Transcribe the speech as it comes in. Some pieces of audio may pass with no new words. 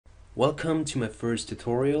Welcome to my first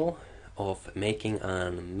tutorial of making a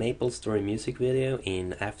MapleStory music video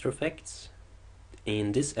in After Effects.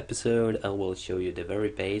 In this episode I will show you the very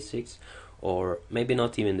basics, or maybe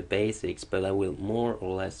not even the basics, but I will more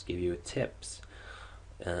or less give you tips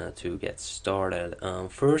to get started.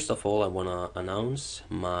 First of all, I want to announce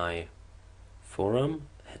my forum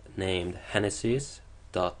named Genesis.tk,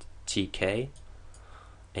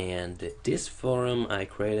 and this forum I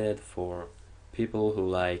created for people who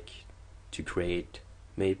like to create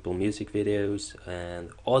Maple music videos and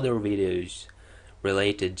other videos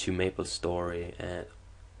related to MapleStory. And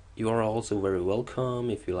you are also very welcome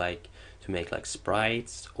if you like to make like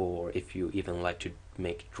sprites, or if you even like to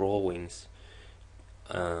make drawings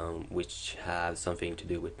which have something to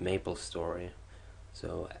do with MapleStory.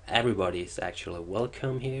 So everybody is actually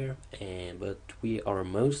welcome here, but we are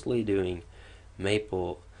mostly doing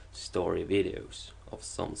MapleStory videos of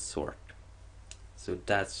some sort. So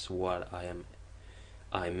that's what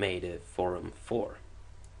I made a forum for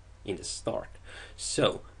in the start.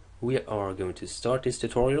 So we are going to start this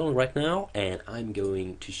tutorial right now, and I'm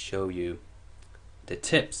going to show you the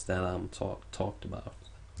tips that I'm talked about,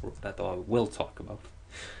 or that I will talk about.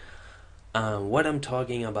 What I'm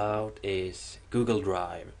talking about is Google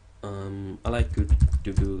Drive. I like to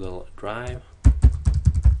do Google Drive.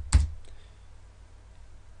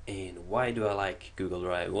 And why do I like Google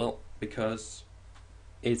Drive? Well, because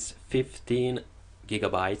it's 15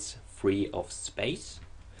 gigabytes free of space.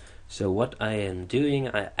 So what I am doing,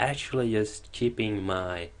 I actually just keeping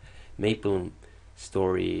my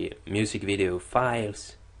MapleStory music video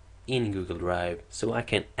files in Google Drive so I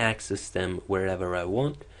can access them wherever I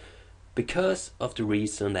want, because of the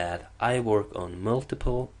reason that I work on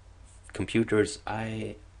multiple computers.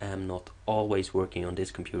 I am not always working on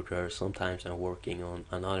this computer, sometimes I'm working on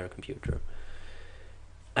another computer.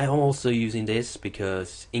 I'm also using this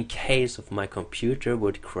because in case of my computer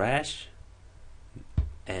would crash,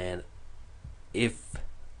 and if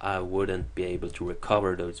I wouldn't be able to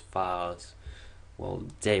recover those files, well,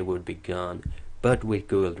 they would be gone. But with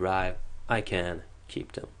Google Drive I can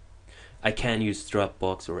keep them. I can use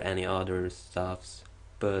Dropbox or any other stuffs,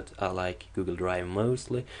 but I like Google Drive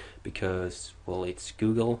mostly because, well, it's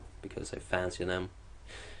Google, because I fancy them.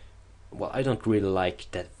 Well, I don't really like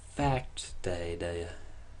that fact that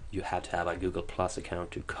you have to have a Google Plus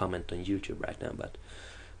account to comment on YouTube right now, but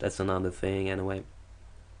that's another thing anyway.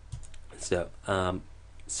 So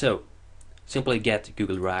simply get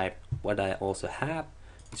Google Drive. What I also have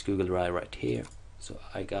is Google Drive right here. So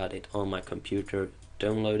I got it on my computer,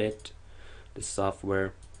 download it, the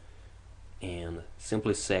software, and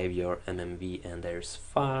simply save your MMV, and there's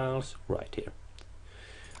files right here.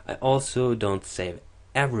 I also don't save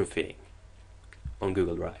everything on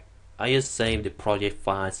Google Drive. I just save the project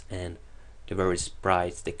files and the various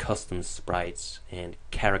sprites, the custom sprites and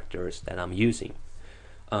characters that I'm using.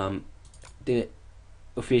 The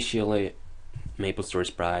officially MapleStory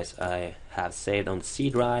sprites I have saved on the C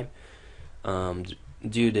drive, due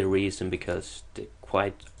to the reason because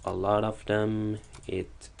quite a lot of them,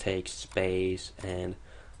 it takes space, and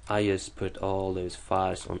I just put all those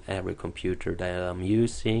files on every computer that I'm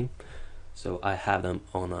using, so I have them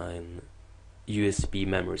on an USB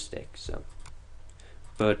memory stick. So,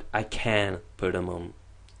 but I can put them on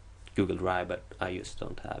Google Drive, but I just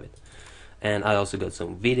don't have it. And I also got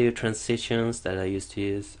some video transitions that I used to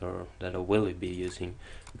use, or that I will be using.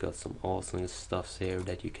 Got some awesome stuff here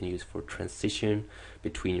that you can use for transition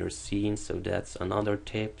between your scenes, so that's another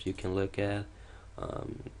tip you can look at.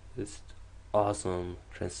 Just awesome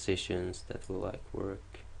transitions that will like work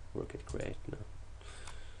it great now.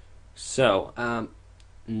 So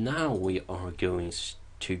now we are going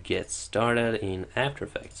to get started in After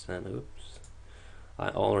Effects, and oops, I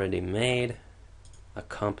already made a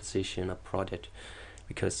composition, a project,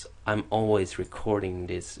 because I'm always recording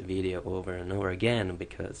this video over and over again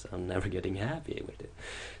because I'm never getting happy with it.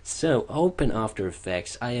 So open After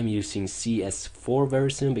Effects. I am using CS4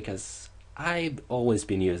 version because I've always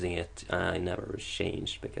been using it. I never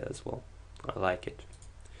changed because, well, I like it.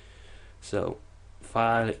 So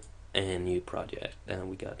file and new project, and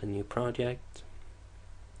we got a new project.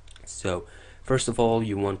 So first of all,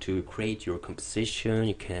 you want to create your composition.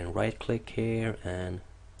 You can right click here and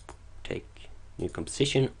take new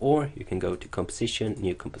composition, or you can go to composition,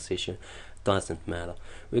 new composition, doesn't matter.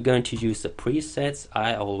 We're going to use the presets.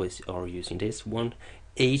 I always are using this one,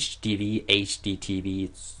 HDV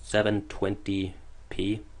HDTV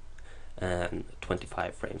 720p and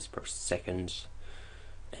 25 frames per second,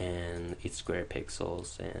 and it's square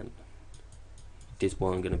pixels, and this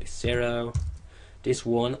one gonna be 0. This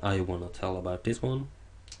one, I wanna tell about this one.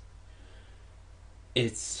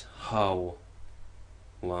 it's how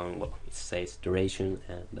long, well, it says duration,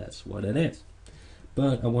 and that's what it is.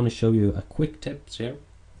 But I want to show you a quick tips here.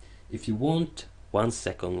 If you want 1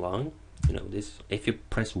 second long, you know this, if you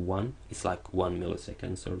press 1, it's like 1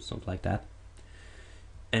 milliseconds or something like that.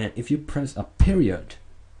 And if you press a period,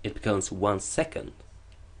 it becomes 1 second.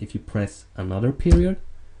 If you press another period,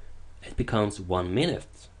 it becomes 1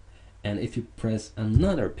 minute. And if you press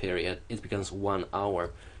another period, it becomes 1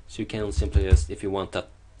 hour. So you can simply just, if you want that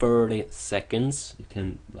 30 seconds, you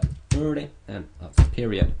can like 30 and a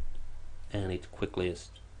period, and it quickly is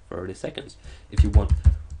 30 seconds. If you want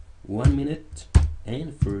 1 minute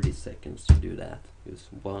and 30 seconds to do that, use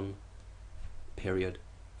 1 period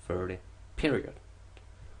 30 period.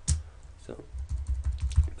 So,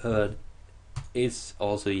 but it's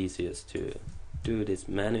also easiest to do this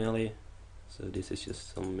manually. So this is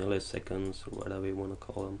just some milliseconds or whatever you want to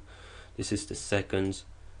call them. This is the seconds,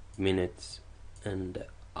 minutes, and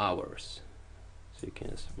hours. So you can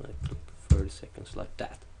just like click 30 seconds like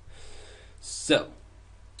that. So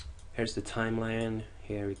here's the timeline.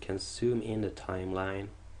 Here you can zoom in the timeline.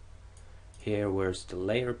 Here where's the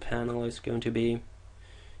layer panel is going to be.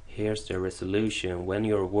 Here's the resolution. When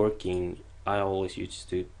you're working, I always used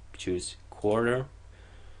to choose quarter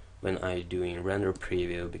when I'm doing render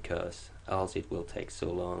preview, because else it will take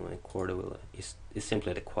so long, and quarter will is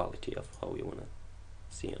simply the quality of how you want to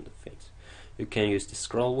see on the things. You can use the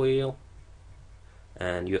scroll wheel,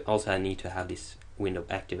 and you also need to have this window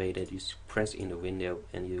activated. You press in the window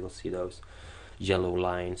and you will see those yellow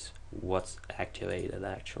lines, what's activated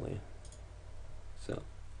actually. So,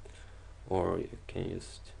 or you can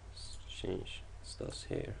just change stuff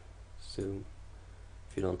here, zoom,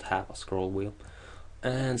 if you don't have a scroll wheel.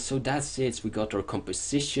 And so that's it. We got our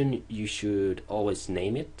composition. You should always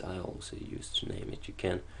name it. I also used to name it. You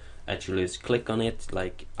can actually just click on it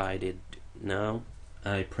like I did now.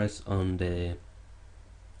 I press on the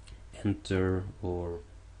enter or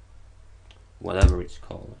whatever it's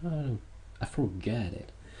called. I forget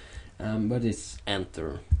it, but it's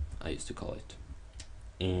enter, I used to call it,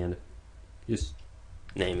 and just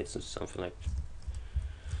name it something like,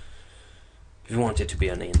 if you want it to be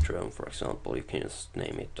an intro, for example, you can just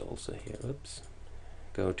name it also here. Oops.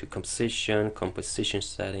 Go to composition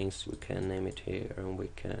settings, we can name it here, and we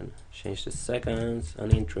can change the seconds.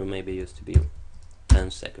 An intro maybe used to be 10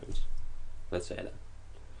 seconds, let's say that.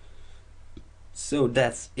 So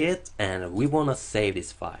that's it, and we want to save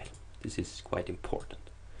this file. This is quite important.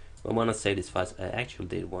 I want to save this file. I actually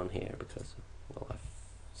did one here because, well, I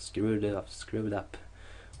screwed up.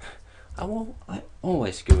 I'm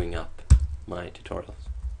always screwing up my tutorials.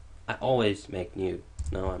 I always make new.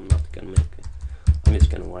 No, I'm not gonna make it. I'm just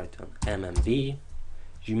gonna write on MMV.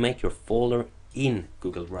 You make your folder in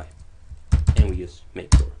Google Drive, and we just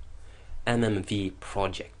make your MMV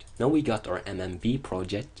project. Now we got our MMV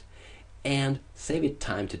project, and save it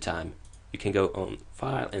time to time. You can go on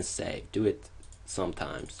file and save. Do it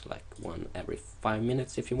sometimes, like one every 5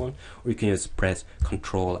 minutes if you want, or you can just press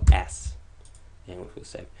Control S and it will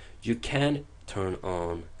save. You can turn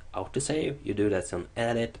on autosave. You do that on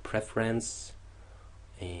edit, preference,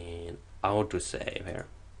 and autosave here.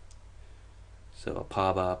 So a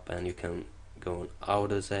pop up, and you can go on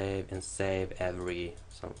autosave and save every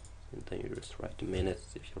then you just write the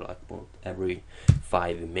minutes if you like, want every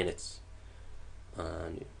 5 minutes,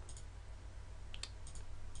 and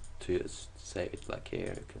to just save it like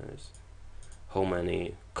here, you can just, how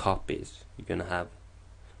many copies you're gonna have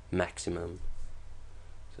maximum.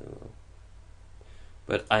 So,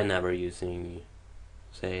 but I never using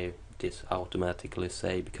save this automatically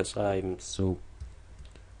save, because I'm so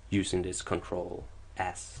using this Control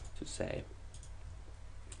S to save.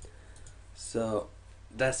 So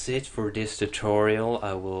that's it for this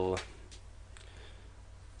tutorial.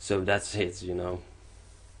 So that's it, you know.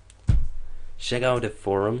 Check out the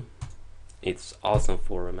forum. It's awesome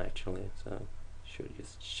forum actually, so should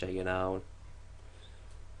just check it out.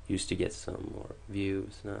 Used to get some more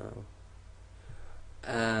views now.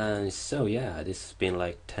 And so yeah, this has been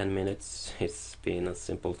like 10 minutes. It's been a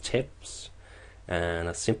simple tips and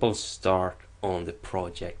a simple start on the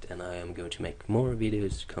project, and I am going to make more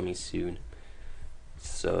videos coming soon.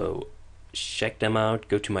 So check them out.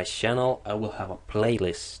 Go to my channel. I will have a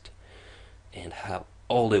playlist and have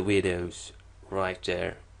all the videos right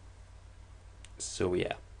there. So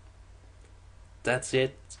yeah, that's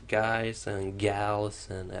it, guys and gals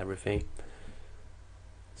and everything.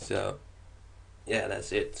 So yeah,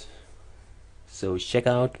 that's it. So check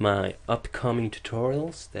out my upcoming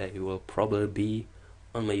tutorials. They will probably be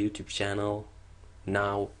on my YouTube channel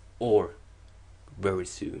now or very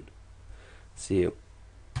soon. See you.